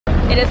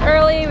It is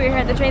early, we're here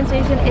at the train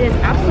station. It is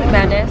absolute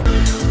madness.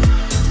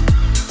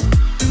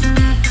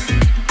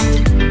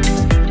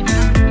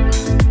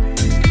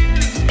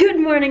 Good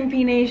morning,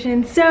 P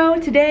Nation. So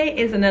today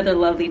is another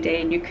lovely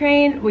day in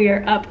Ukraine. We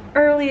are up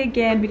early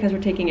again because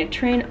we're taking a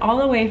train all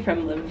the way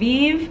from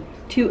Lviv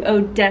to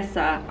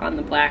Odesa on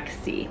the Black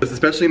Sea. It's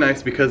especially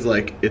nice because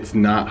like it's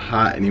not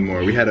hot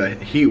anymore. We had a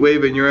heat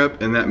wave in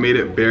Europe and that made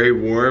it very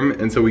warm,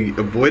 and so we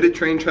avoided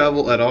train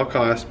travel at all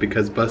costs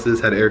because buses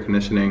had air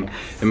conditioning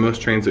and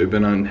most trains that we've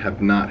been on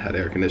have not had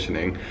air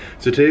conditioning.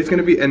 So today's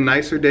gonna be a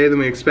nicer day than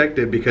we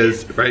expected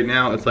because right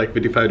now it's like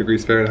 55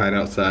 degrees Fahrenheit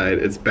outside.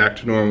 It's back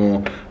to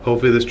normal.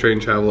 Hopefully this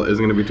train travel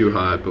isn't gonna be too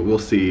hot, but we'll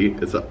see.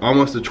 It's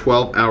almost a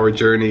 12-hour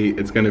journey.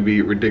 It's gonna be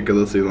a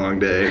ridiculously long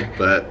day,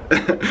 but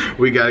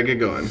we gotta get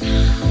going.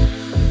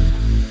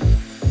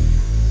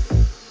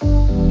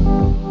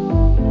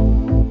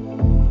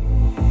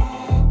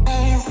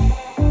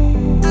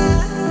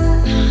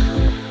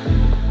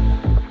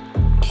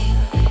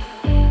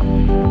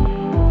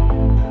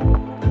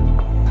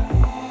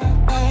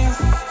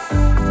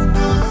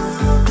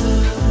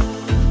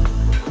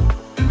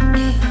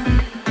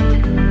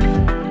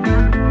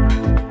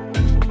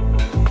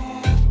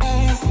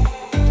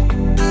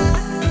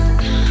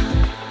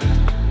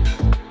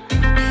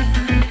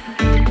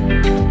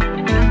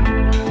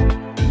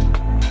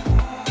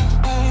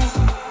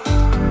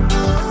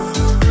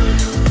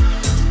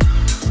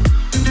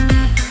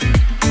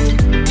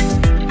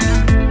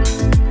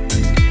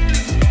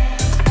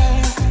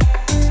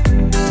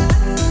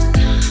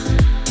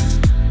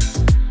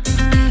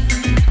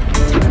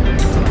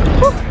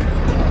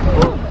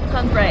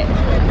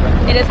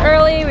 It is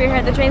early, we're here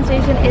at the train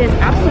station. It is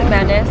absolute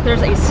madness.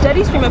 There's a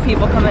steady stream of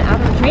people coming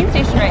out of the train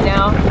station right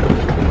now.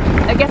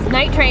 I guess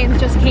night trains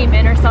just came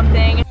in or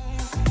something.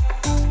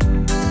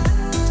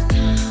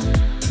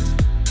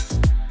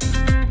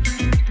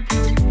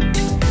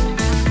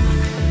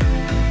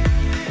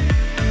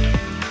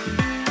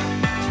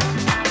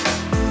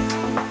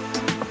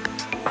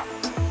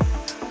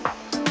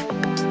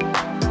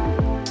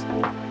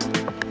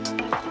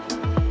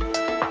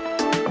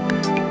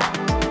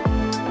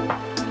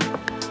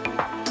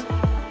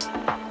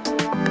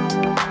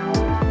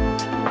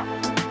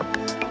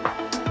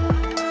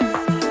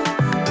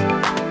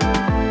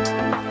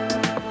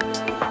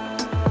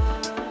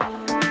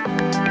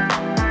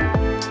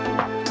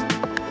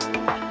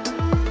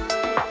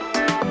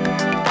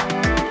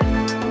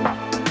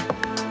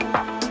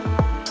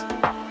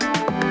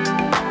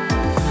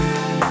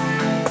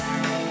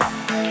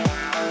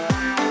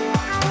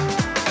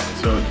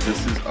 So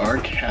this is our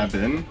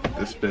cabin.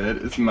 This bed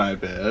is my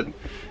bed,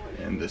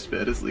 and this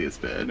bed is Leah's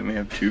bed, and we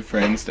have two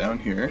friends down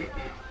here.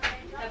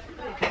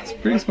 It's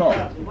pretty small.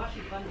 I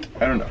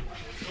don't know.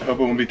 I hope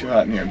it won't be too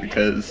hot in here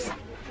because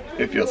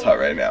it feels hot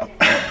right now.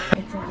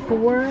 It's a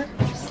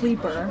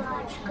 4-sleeper.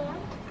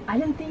 I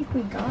didn't think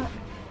we got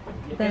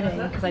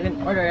bedding because I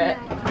didn't order it,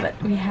 but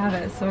we have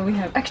it, so we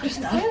have extra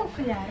stuff.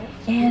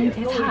 And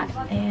it's hot,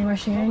 and we're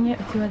sharing it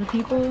with 2 other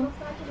people.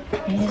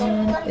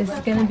 And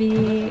it's gonna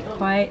be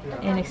quite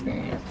an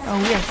experience.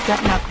 Oh, we are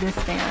setting up this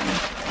fan.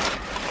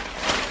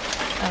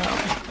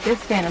 Oh, this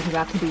fan is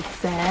about to be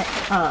set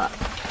up.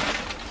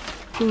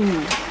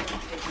 Ooh.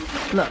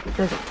 Look,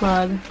 there's a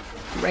plug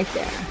right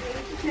there.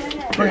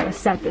 We're gonna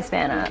set this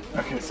fan up.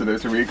 Okay, so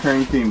there's a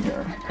recurring theme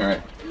here.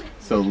 Alright.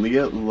 So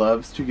Leah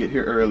loves to get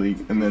here early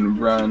and then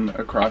run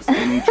across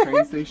any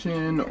train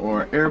station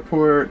or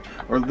airport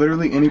or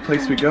literally any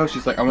place we go.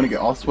 She's like, I want to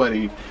get all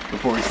sweaty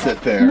before we sit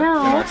there in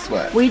our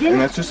sweat. We didn't.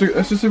 And that's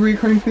just a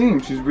recurring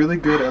theme. She's really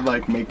good at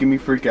like making me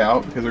freak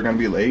out because we're gonna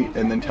be late,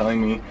 and then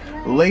telling me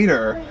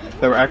later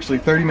that we're actually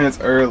 30 minutes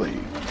early.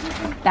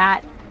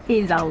 That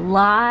is a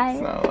lie.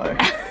 It's not a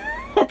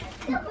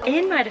lie.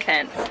 In my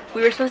defense,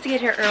 we were supposed to get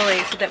here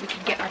early so that we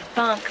could get our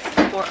bunks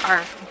before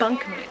our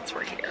bunkmates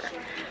were here.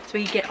 So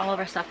we could get all of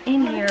our stuff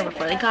in here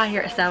before they got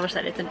here, establish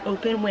that it's an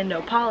open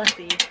window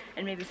policy,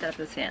 and maybe set up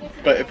this fan.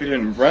 But if we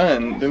didn't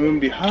run, then we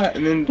wouldn't be hot,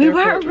 and then we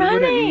weren't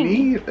running.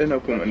 We wouldn't need an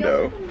open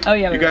window. Oh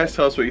yeah. You guys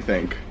tell us what you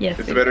think. Yes.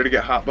 Is it better to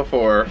get hot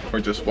before or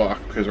just walk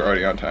because we're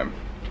already on time?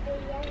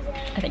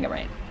 I think I'm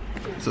right.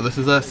 So this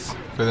is us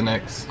for the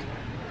next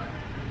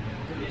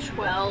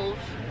 12.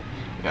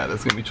 Yeah,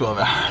 that's gonna be 12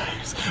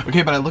 hours.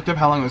 Okay, but I looked up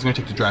how long it was gonna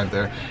take to drive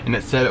there, and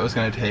it said it was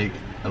gonna take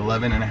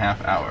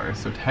 11.5 hours.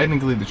 So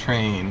technically the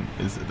train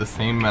is the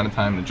same amount of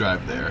time to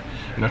drive there.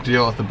 You don't have to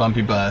deal with the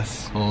bumpy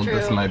bus. Well, True.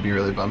 This might be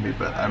really bumpy,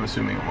 but I'm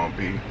assuming it won't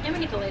be. And we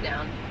get to lay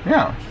down.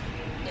 Yeah.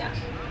 Yeah.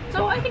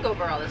 So I think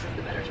overall this is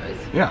the better choice.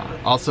 Yeah.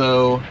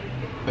 Also,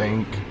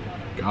 thank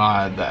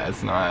God that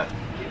it's not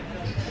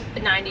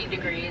 90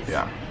 degrees.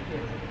 Yeah.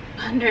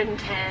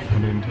 110.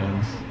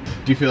 110.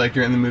 Do you feel like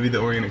you're in the movie The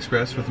Orient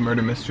Express with a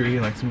murder mystery,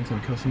 like someone's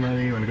gonna kill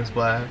somebody when it goes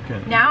black?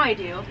 And now I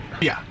do.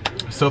 Yeah.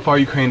 So far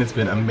Ukraine has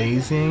been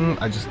amazing.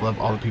 I just love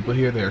all the people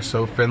here. They are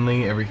so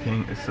friendly.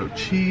 Everything is so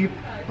cheap.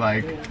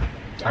 Like,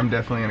 I'm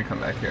definitely gonna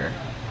come back here.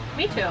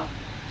 Me too.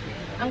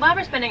 I'm glad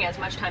we're spending as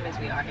much time as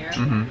we are here.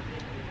 Mm-hmm.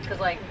 Because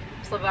like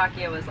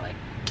Slovakia was like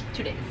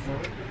 2 days.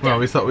 Well,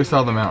 we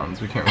saw the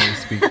mountains. We can't really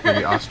speak for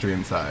the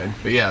Austrian side.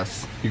 But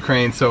yes,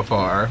 Ukraine so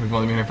far. We've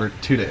only been here for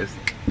 2 days.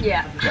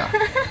 Yeah. Yeah.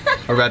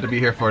 We're about to be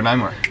here for 9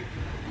 more.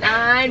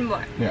 9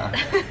 more. Yeah.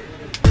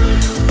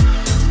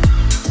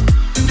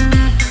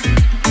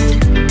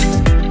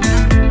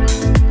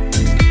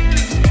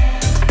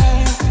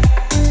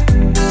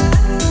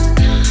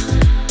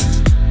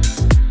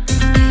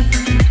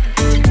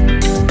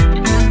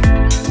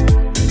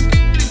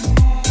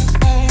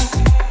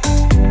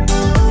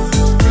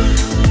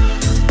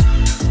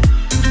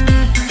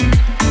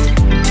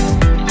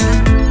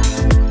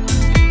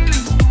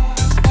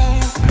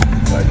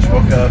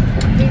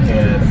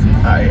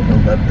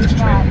 This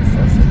train.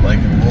 Like,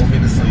 lulled me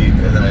to sleep,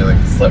 and then I like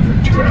slept for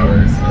 2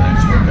 hours, and then I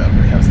just woke up and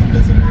we have some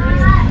visitors.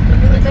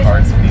 Like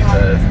cards and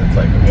pizzas. It's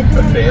like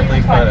a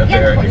family fun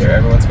affair here.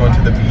 Everyone's going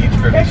to the beach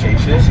for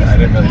vacation. I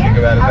didn't really think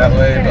about it that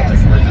way, but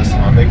like we're just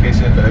on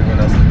vacation, but everyone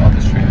else on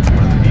the street is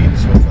going to the beach,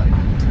 so it's like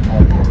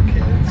all the little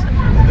kids,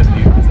 and the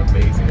view is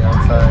amazing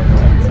outside.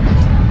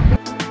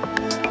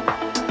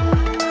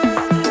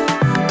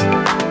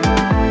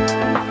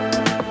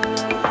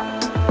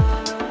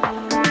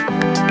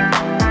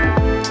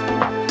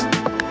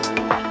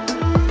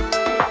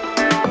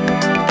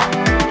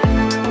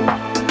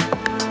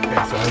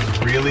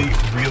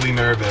 Really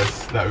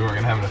nervous that we weren't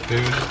gonna have enough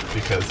food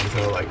because there's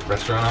no like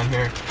restaurant on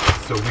here.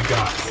 So we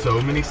got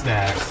so many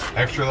snacks,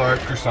 extra large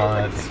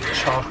croissants,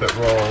 chocolate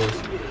rolls.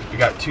 We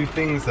got 2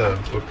 things of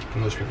what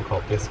English people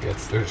call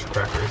biscuits. They're just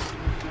crackers.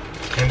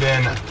 And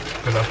then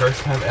for the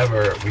first time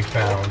ever, we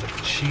found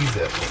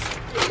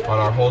Cheez-Its on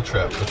our whole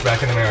trip, which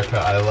back in America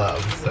I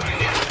love. So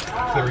we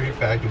got 3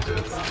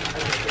 packages.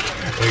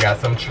 We got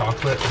some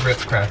chocolate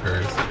Ritz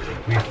crackers.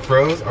 We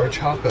froze our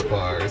chocolate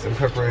bars in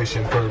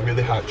preparation for a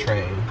really hot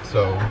train,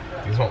 so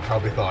these won't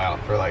probably thaw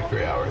out for like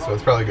 3 hours, so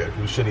it's probably good.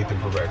 We should eat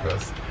them for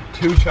breakfast.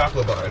 2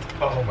 chocolate bars.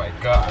 Oh my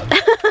god.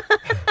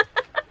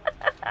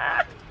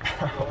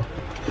 Ow.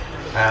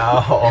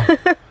 Ow.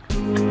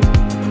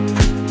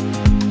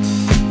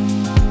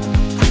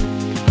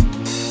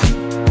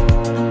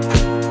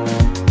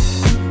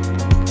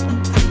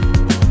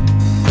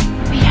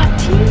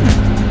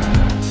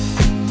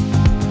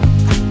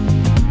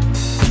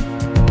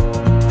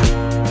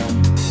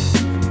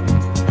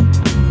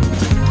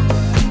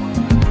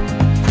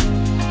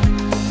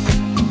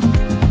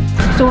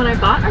 So when I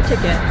bought our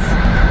tickets,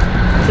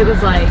 it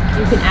was like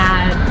you can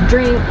add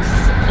drinks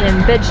and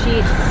bed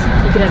sheets.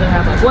 You could either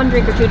have like 1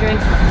 drink or 2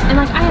 drinks. And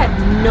like I had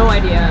no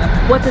idea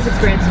what this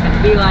experience was going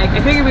to be like.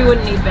 I figured we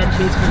wouldn't need bed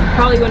sheets because we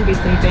probably wouldn't be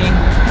sleeping.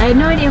 I had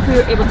no idea if we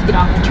were able to get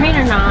off the train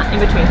or not in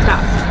between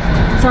stops.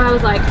 So I was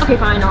like, okay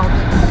fine, I'll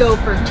go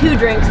for 2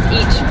 drinks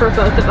each for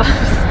both of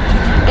us.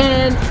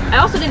 And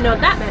I also didn't know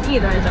what that meant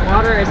either. Is it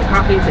water? Is it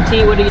coffee? Is it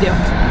tea? What do you do?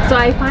 So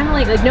I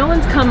finally, like no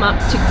one's come up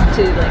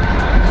to like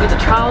with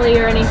a trolley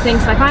or anything,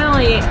 so I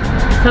finally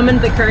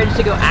summoned the courage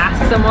to go ask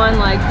someone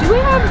like, do we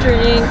have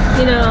drinks?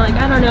 You know, like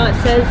I don't know, it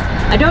says,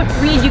 I don't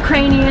read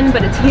Ukrainian,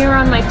 but it's here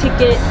on my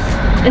ticket.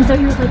 And so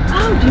he was like,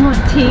 oh, do you want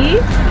tea?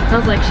 And I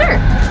was like,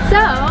 sure. So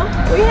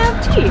we have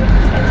tea.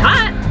 It's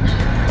hot.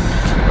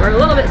 We're a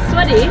little bit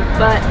sweaty,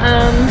 but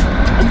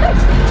it's nice.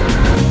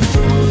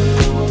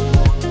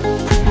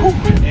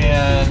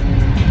 And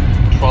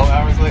 12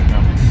 hours later, no.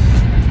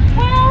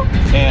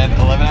 And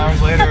 11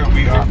 hours later,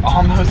 we are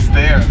almost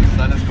there. The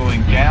sun is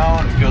going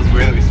down. It feels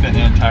weird that we spent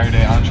an entire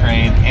day on a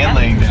train and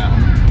laying down.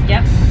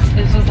 Yep.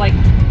 This was like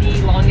the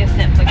longest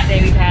Netflix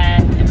day we've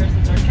had ever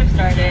since our trip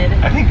started.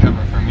 I think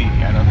ever for me.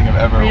 I don't think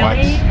I've ever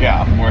watched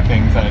more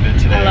things than I did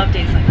today. I love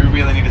days like that. We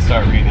really need to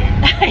start reading.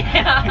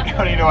 Yeah. We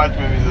don't need to watch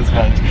movies this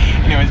much.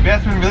 Anyways, the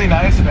bath's been really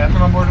nice. The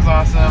bathroom on board is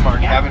awesome.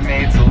 Our cabin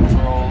mates, the little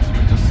girls,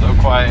 were just so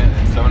quiet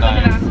and so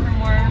nice. Couldn't ask for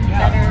more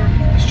better.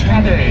 This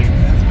train day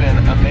has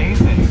been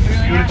amazing.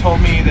 If you would have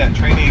told me that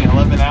training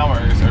 11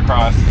 hours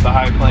across the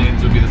high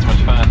plains would be this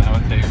much fun, I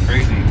would say you're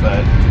crazy,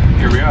 but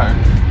here we are.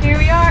 Here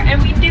we are,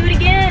 and we do it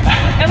again,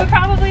 and we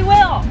probably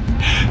will.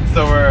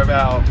 So we're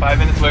about 5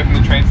 minutes away from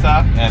the train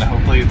stop, and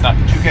hopefully it's not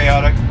too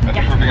chaotic. I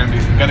think we're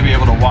gonna be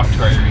able to walk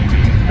to our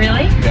Airbnb.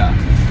 Really? Yeah.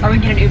 Or we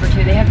can get an Uber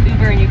too. They have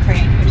Uber in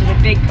Ukraine, which is a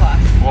big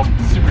plus. Well,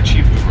 super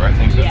cheap Uber, I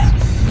think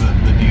that's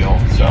the deal.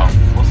 So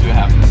we'll see what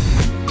happens.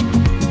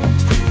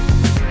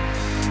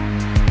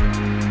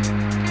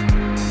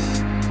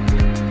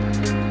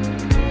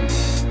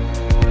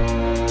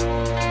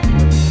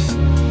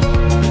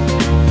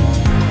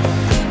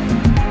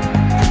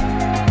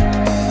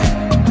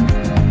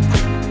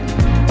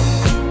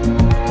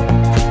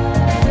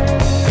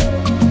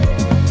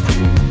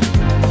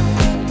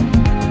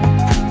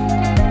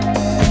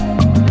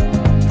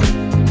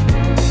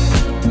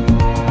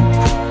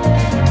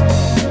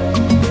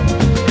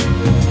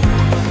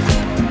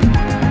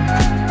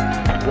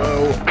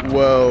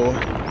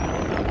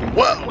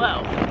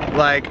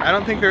 Like, I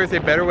don't think there is a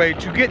better way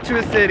to get to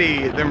a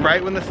city than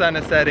right when the sun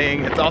is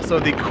setting. It's also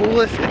the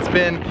coolest it's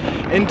been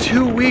in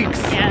 2 weeks.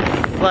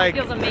 Yes, like, it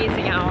feels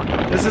amazing out.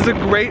 This is a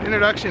great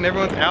introduction.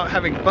 Everyone's out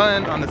having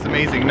fun on this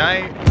amazing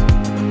night.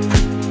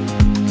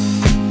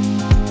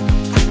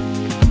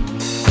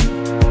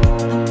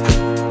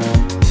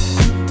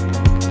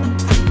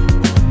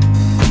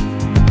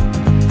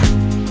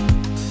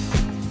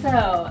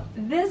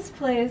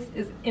 place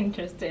is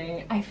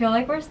interesting. I feel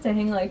like we're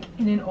staying like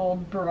in an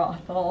old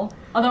brothel.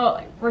 Although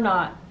like, we're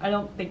not. I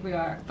don't think we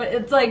are. But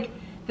it's like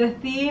the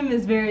theme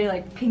is very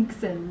like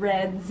pinks and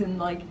reds and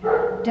like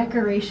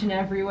decoration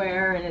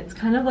everywhere, and it's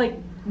kind of like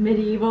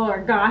medieval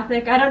or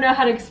gothic. I don't know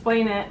how to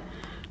explain it,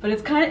 but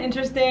it's kind of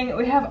interesting.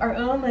 We have our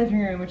own living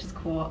room, which is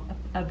cool,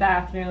 a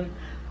bathroom,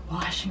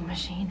 washing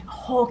machine, a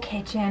whole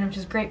kitchen, which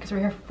is great because we're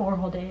here for 4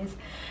 whole days,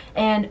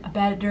 and a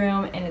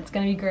bedroom, and it's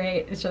gonna be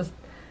great. It's just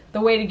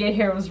the way to get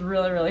here was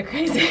really, really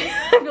crazy.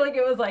 I feel like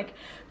it was like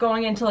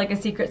going into like a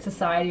secret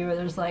society where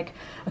there's like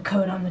a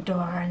code on the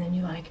door, and then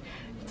you like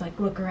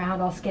look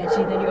around all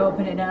sketchy, then you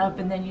open it up,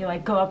 and then you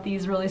like go up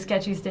these really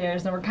sketchy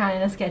stairs, and we're kind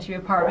of in a sketchy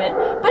apartment,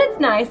 but it's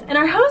nice, and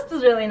our host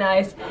is really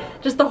nice.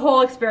 Just the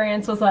whole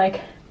experience was like,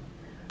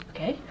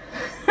 okay.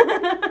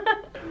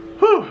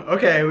 Whew,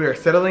 okay, we are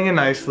settling in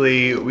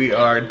nicely. We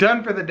are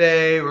done for the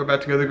day. We're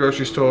about to go to the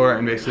grocery store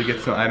and basically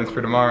get some items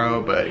for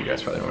tomorrow, but you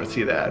guys probably don't want to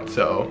see that,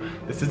 so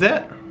this is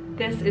it.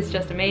 This is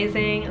just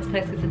amazing. This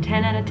place gets a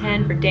 10 out of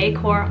 10 for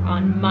decor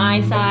on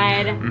my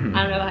side. I don't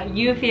know how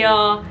you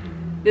feel.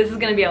 This is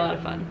gonna be a lot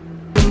of fun.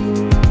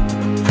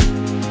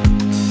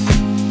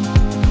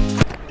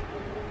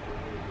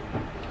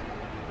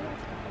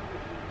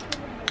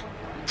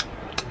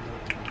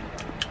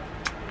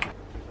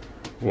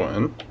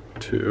 One,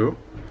 2,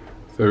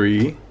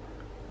 3,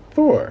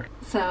 4.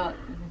 So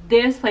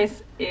this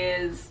place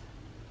is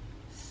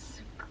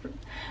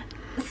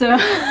so